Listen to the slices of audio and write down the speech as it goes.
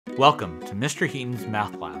Welcome to Mr. Heaton's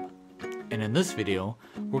Math Lab, and in this video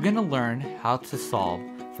we're going to learn how to solve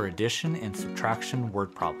for addition and subtraction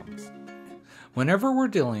word problems. Whenever we're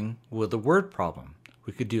dealing with a word problem,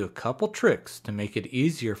 we could do a couple tricks to make it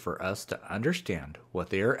easier for us to understand what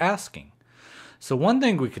they are asking. So one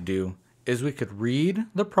thing we could do is we could read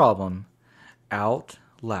the problem out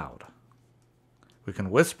loud. We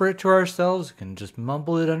can whisper it to ourselves, we can just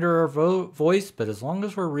mumble it under our voice, but as long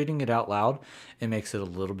as we're reading it out loud, it makes it a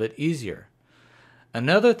little bit easier.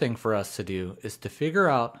 Another thing for us to do is to figure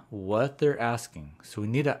out what they're asking. So we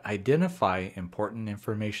need to identify important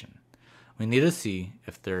information. We need to see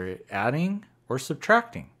if they're adding or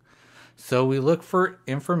subtracting. So we look for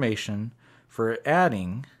information for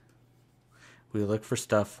adding. We look for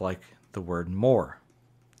stuff like the word more.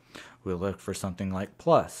 We look for something like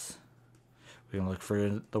plus. We can look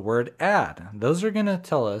for the word add. Those are going to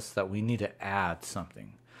tell us that we need to add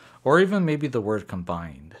something. Or even maybe the word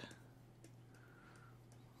combined.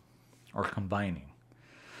 Or combining.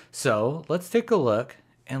 So let's take a look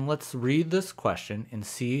and let's read this question and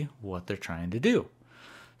see what they're trying to do.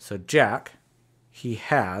 So Jack, he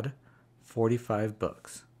had 45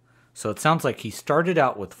 books. So it sounds like he started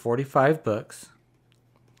out with 45 books.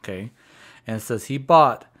 Okay. And it says he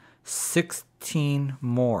bought 16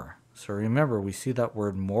 more. So remember, we see that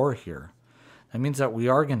word more here. That means that we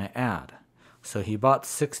are going to add. So he bought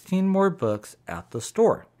 16 more books at the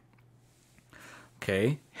store.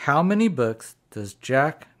 Okay, how many books does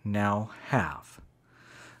Jack now have?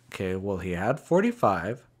 Okay, well, he had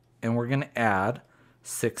 45, and we're going to add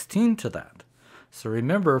 16 to that. So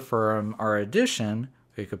remember, for our addition,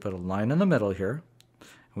 we could put a line in the middle here.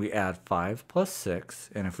 We add 5 plus 6,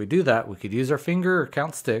 and if we do that, we could use our finger or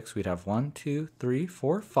count sticks. We'd have 1, 2, 3,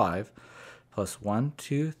 4, 5, plus 1,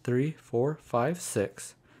 2, 3, 4, 5,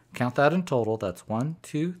 6. Count that in total. That's 1,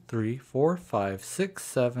 2, 3, 4, 5, 6,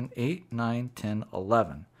 7, 8, 9, 10,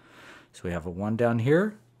 11. So we have a 1 down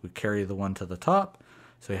here. We carry the 1 to the top.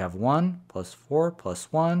 So we have 1 plus 4 plus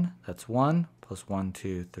 1. That's 1 plus 1,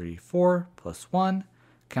 2, 3, 4 plus 1.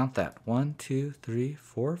 Count that. 1, 2, 3,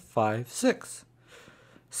 4, 5, 6.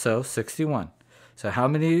 So 61. So how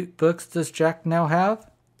many books does Jack now have?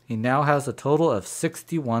 He now has a total of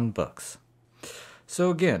 61 books. So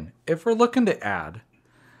again, if we're looking to add,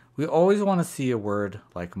 we always want to see a word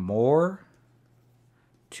like more,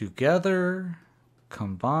 together,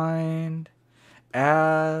 combined,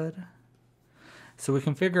 add. So we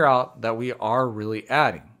can figure out that we are really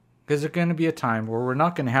adding. Because there's going to be a time where we're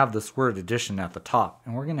not going to have this word addition at the top.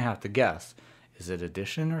 And we're going to have to guess, is it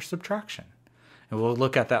addition or subtraction? And we'll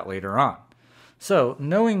look at that later on. So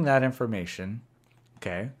knowing that information,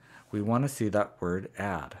 okay, we want to see that word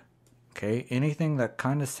add. Okay, anything that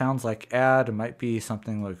kind of sounds like add might be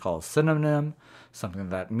something we call a synonym, something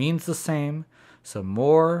that means the same. So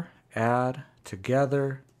more, add,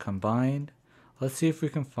 together, combined. Let's see if we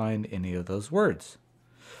can find any of those words.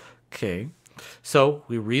 Okay, so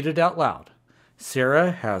we read it out loud.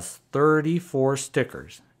 Sarah has 34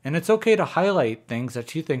 stickers, and it's okay to highlight things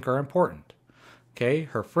that you think are important. Okay,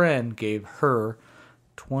 her friend gave her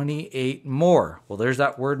 28 more. Well, there's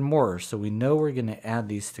that word more, so we know we're going to add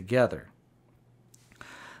these together.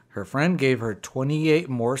 Her friend gave her 28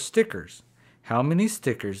 more stickers. How many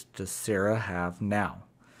stickers does Sarah have now?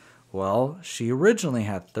 Well, she originally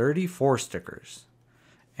had 34 stickers.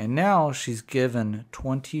 And now she's given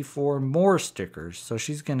 24 more stickers, so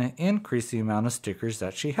she's going to increase the amount of stickers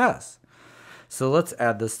that she has. So let's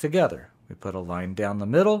add this together. We put a line down the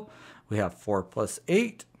middle. We have 4 plus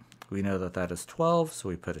 8. We know that that is 12, so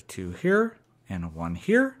we put a 2 here and a 1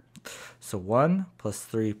 here. So 1 plus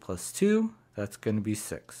 3 plus 2, that's going to be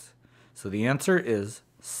 6. So the answer is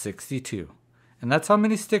 62. And that's how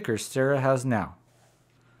many stickers Sarah has now.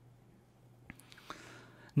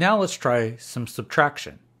 Now let's try some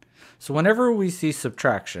subtraction. So whenever we see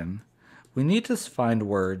subtraction, we need to find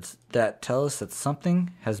words that tell us that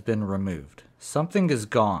something has been removed. Something is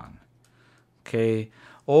gone. Okay,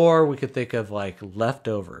 or we could think of like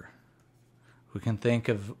leftover. We can think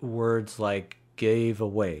of words like gave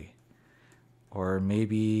away, or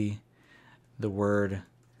maybe the word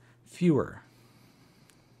fewer.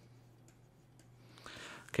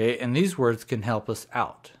 Okay, and these words can help us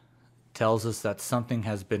out. It tells us that something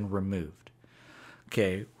has been removed.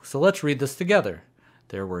 Okay, so let's read this together.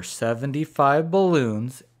 There were 75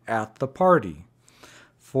 balloons at the party.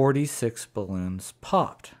 46 balloons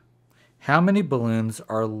popped. How many balloons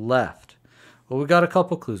are left? Well, we got a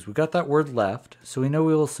couple clues. We got that word left, so we know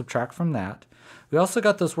we will subtract from that. We also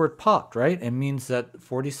got this word popped, right? It means that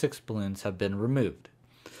 46 balloons have been removed.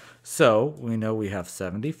 So we know we have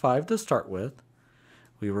 75 to start with.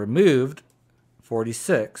 We removed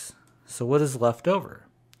 46. So what is left over?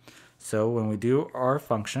 So when we do our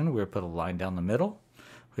function, we put a line down the middle.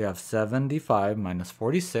 We have 75 minus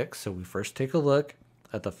 46. So we first take a look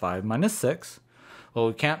at the 5 minus 6. Well,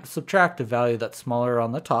 we can't subtract a value that's smaller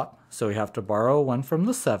on the top, so we have to borrow a 1 from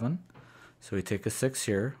the 7. So we take a 6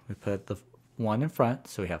 here. We put the 1 in front,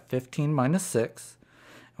 so we have 15 minus 6.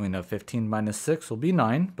 And we know 15 minus 6 will be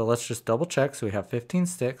 9, but let's just double check. So we have 15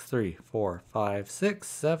 sticks, 3, 4, 5, 6,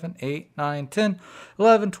 7, 8, 9, 10,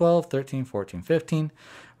 11, 12, 13, 14, 15.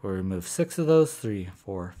 We'll remove 6 of those, 3,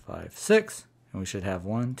 4, 5, 6. And we should have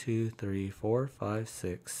 1, 2, 3, 4, 5,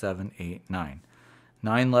 6, 7, 8, 9.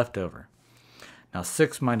 9 left over. Now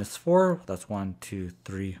 6 minus 4, that's 1, 2,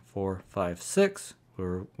 3, 4, 5, 6.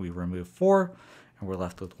 We remove 4, and we're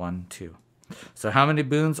left with 1, 2. So how many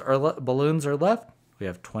balloons are left? We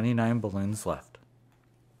have 29 balloons left.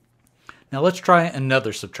 Now let's try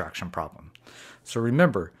another subtraction problem. So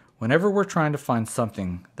remember, whenever we're trying to find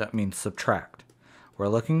something that means subtract, we're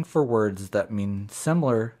looking for words that mean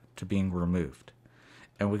similar to being removed.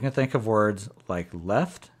 And we can think of words like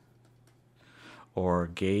left or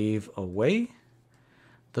gave away.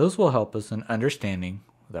 Those will help us in understanding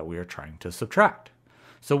that we are trying to subtract.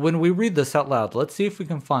 So when we read this out loud, let's see if we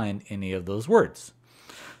can find any of those words.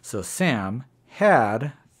 So Sam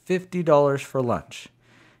had $50 for lunch.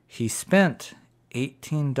 He spent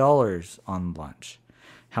 $18 on lunch.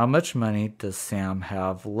 How much money does Sam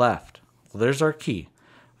have left? Well, there's our key.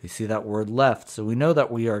 We see that word left, so we know that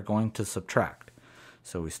we are going to subtract.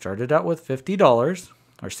 So we started out with $50,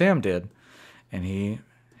 or Sam did, and he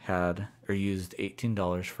had or used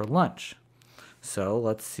 $18 for lunch. So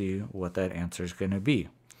let's see what that answer is going to be.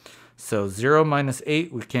 So 0 minus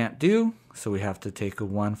 8 we can't do, so we have to take a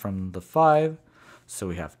 1 from the 5. So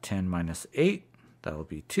we have 10 minus 8, that will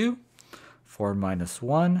be 2. 4 minus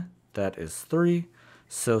 1, that is 3.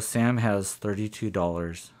 So Sam has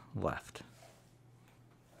 $32 left.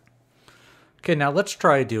 Okay, now let's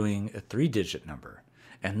try doing a 3-digit number.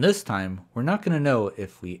 And this time, we're not going to know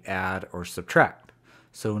if we add or subtract.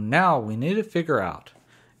 So now we need to figure out,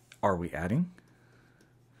 are we adding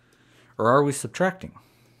or are we subtracting?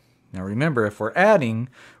 Now remember, if we're adding,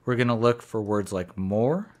 we're going to look for words like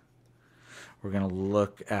more. We're going to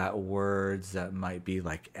look at words that might be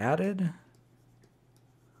like added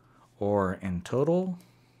or in total.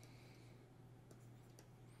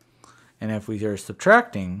 And if we are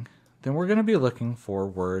subtracting, then we're going to be looking for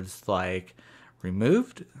words like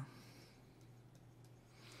removed,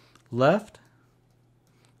 left,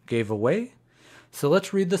 gave away. So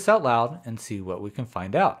let's read this out loud and see what we can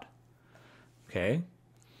find out. Okay,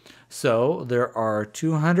 so there are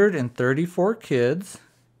 234 kids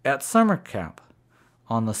at summer camp.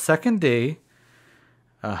 On the second day,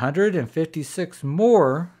 156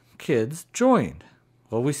 more kids joined.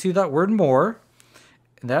 Well, we see that word more.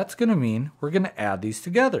 That's going to mean we're going to add these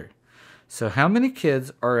together. So how many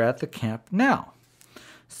kids are at the camp now?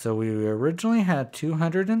 So we originally had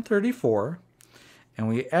 234. And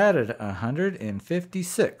we added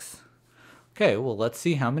 156. Okay, well, let's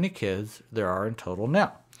see how many kids there are in total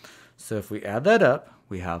now. So if we add that up,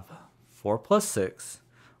 we have 4 plus 6.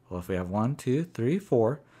 Well, if we have 1, 2, 3,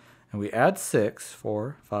 4, and we add 6,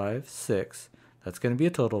 4, 5, 6, that's going to be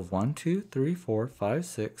a total of 1, 2, 3, 4, 5,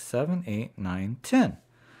 6, 7, 8, 9, 10.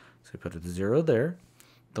 So we put a 0 there.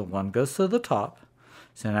 The 1 goes to the top.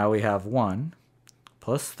 So now we have 1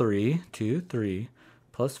 plus 3, 2, 3,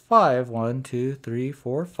 plus 5, 1, 2, 3,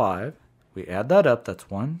 4, 5. We add that up, that's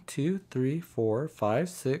 1, 2, 3, 4, 5,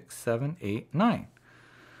 6, 7, 8, 9.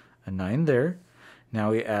 A 9 there.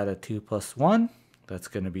 Now we add a 2 plus 1, that's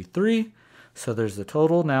going to be 3. So there's a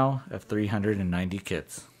total now of 390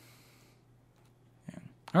 kids.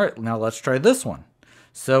 All right, now let's try this one.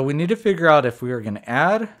 So we need to figure out if we are going to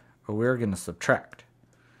add or we are going to subtract.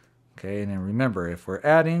 Okay, and then remember, if we're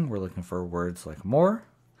adding, we're looking for words like more.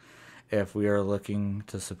 If we are looking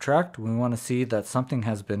to subtract, we want to see that something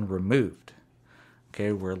has been removed.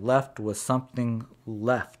 Okay, we're left with something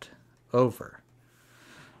left over.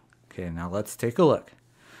 Okay, now let's take a look.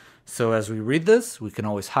 So as we read this, we can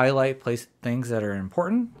always highlight things that are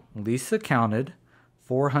important. Lisa counted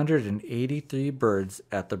 483 birds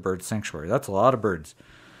at the bird sanctuary. That's a lot of birds.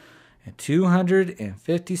 And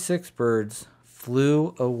 256 birds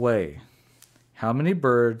flew away. How many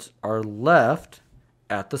birds are left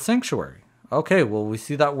at the sanctuary? Okay, well, we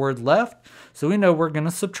see that word left, so we know we're going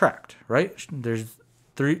to subtract, right? There's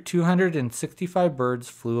 265 birds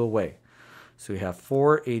flew away. So we have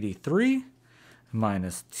 483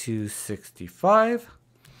 minus 265.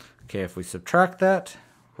 Okay, if we subtract that,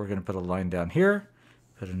 we're going to put a line down here,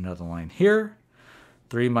 put another line here.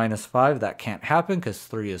 3 minus 5, that can't happen because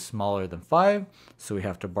 3 is smaller than 5. So we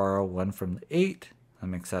have to borrow 1 from the 8. That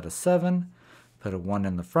makes that a 7. Put a 1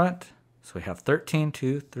 in the front. So we have 13,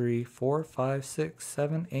 2, 3, 4, 5, 6,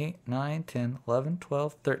 7, 8, 9, 10, 11,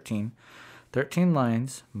 12, 13. 13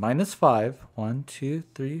 lines minus 5. 1, 2,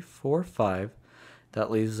 3, 4, 5.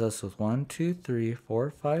 That leaves us with 1, 2, 3,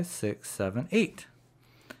 4, 5, 6, 7, 8.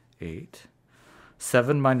 8.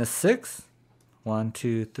 7 minus 6. 1,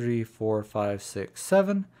 2, 3, 4, 5, 6,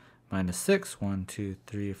 7. Minus 6. 1, 2,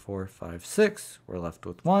 3, 4, 5, 6. We're left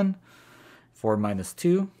with 1. 4 minus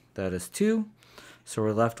 2. That is 2. So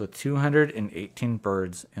we're left with 218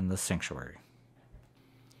 birds in the sanctuary.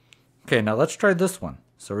 Okay, now let's try this one.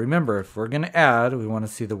 So remember, if we're going to add, we want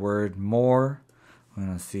to see the word more. We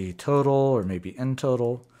want to see total or maybe in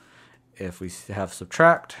total. If we have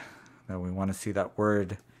subtract, then we want to see that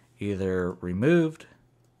word either removed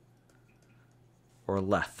or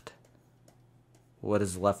left. What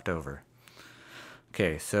is left over?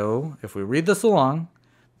 Okay, so if we read this along,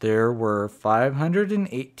 there were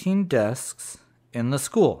 518 desks in the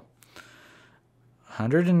school.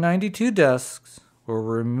 192 desks were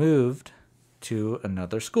removed to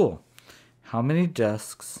another school. How many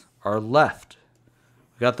desks are left?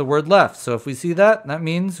 We got the word left. So if we see that, that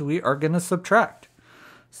means we are going to subtract.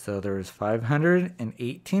 So there's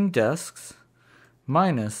 518 desks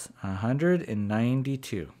minus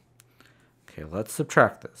 192. Okay, let's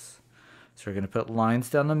subtract this. So we're going to put lines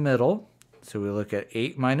down the middle. So we look at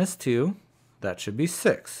 8 minus 2. That should be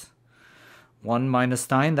 6. 1 minus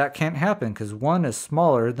 9, that can't happen because 1 is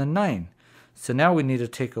smaller than 9. So now we need to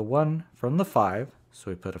take a 1 from the 5.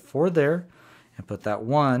 So we put a 4 there and put that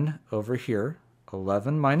 1 over here.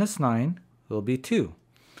 11 minus 9 will be 2.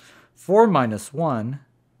 4 minus 1,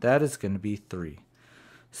 that is going to be 3.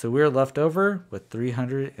 So we're left over with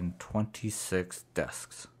 326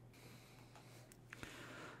 desks.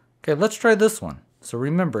 Okay, let's try this one. So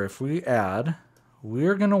remember, if we add,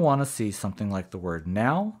 we're going to want to see something like the word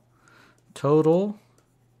now, total,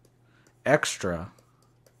 extra,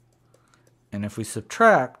 and if we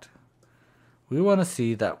subtract, we want to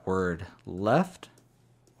see that word left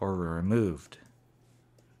or removed.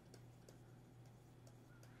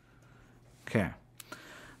 Okay,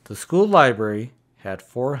 the school library had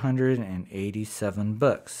 487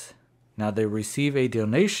 books. Now they receive a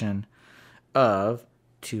donation of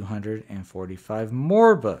 245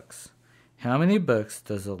 more books. How many books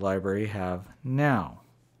does the library have now?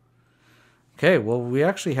 Okay, well, we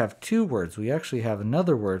actually have two words. We actually have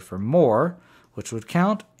another word for more, which would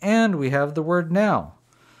count, and we have the word now.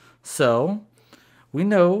 So we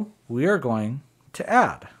know we are going to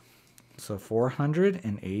add. So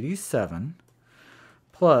 487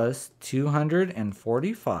 plus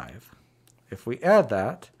 245. If we add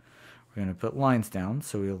that, we're going to put lines down.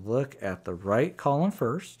 So we look at the right column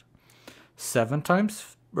first. 7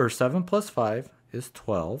 plus 5 is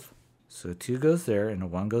 12. So 2 goes there and a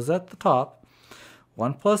 1 goes at the top.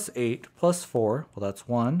 1 plus 8 plus 4, well, that's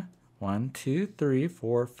 1. 1, 2, 3,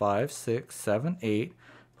 4, 5, 6, 7, 8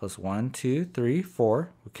 plus 1, 2, 3,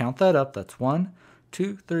 4. We count that up. That's 1,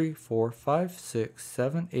 2, 3, 4, 5, 6,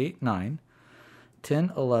 7, 8, 9,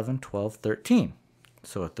 10, 11, 12, 13.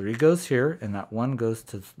 So a 3 goes here, and that 1 goes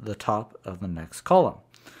to the top of the next column.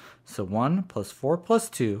 So 1 plus 4 plus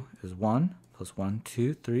 2 is 1 plus 1,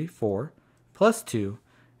 2, 3, 4 plus 2,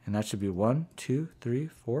 and that should be 1, 2, 3,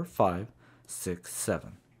 4, 5, 6,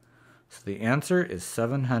 7. So the answer is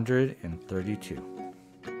 732.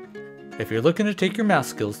 If you're looking to take your math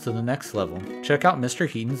skills to the next level, check out Mr.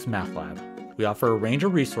 Heaton's Math Lab. We offer a range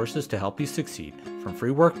of resources to help you succeed, from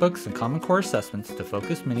free workbooks and Common Core assessments to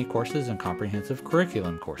focused mini courses and comprehensive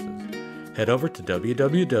curriculum courses. Head over to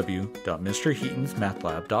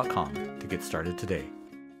www.mrheatonsmathlab.com to get started today.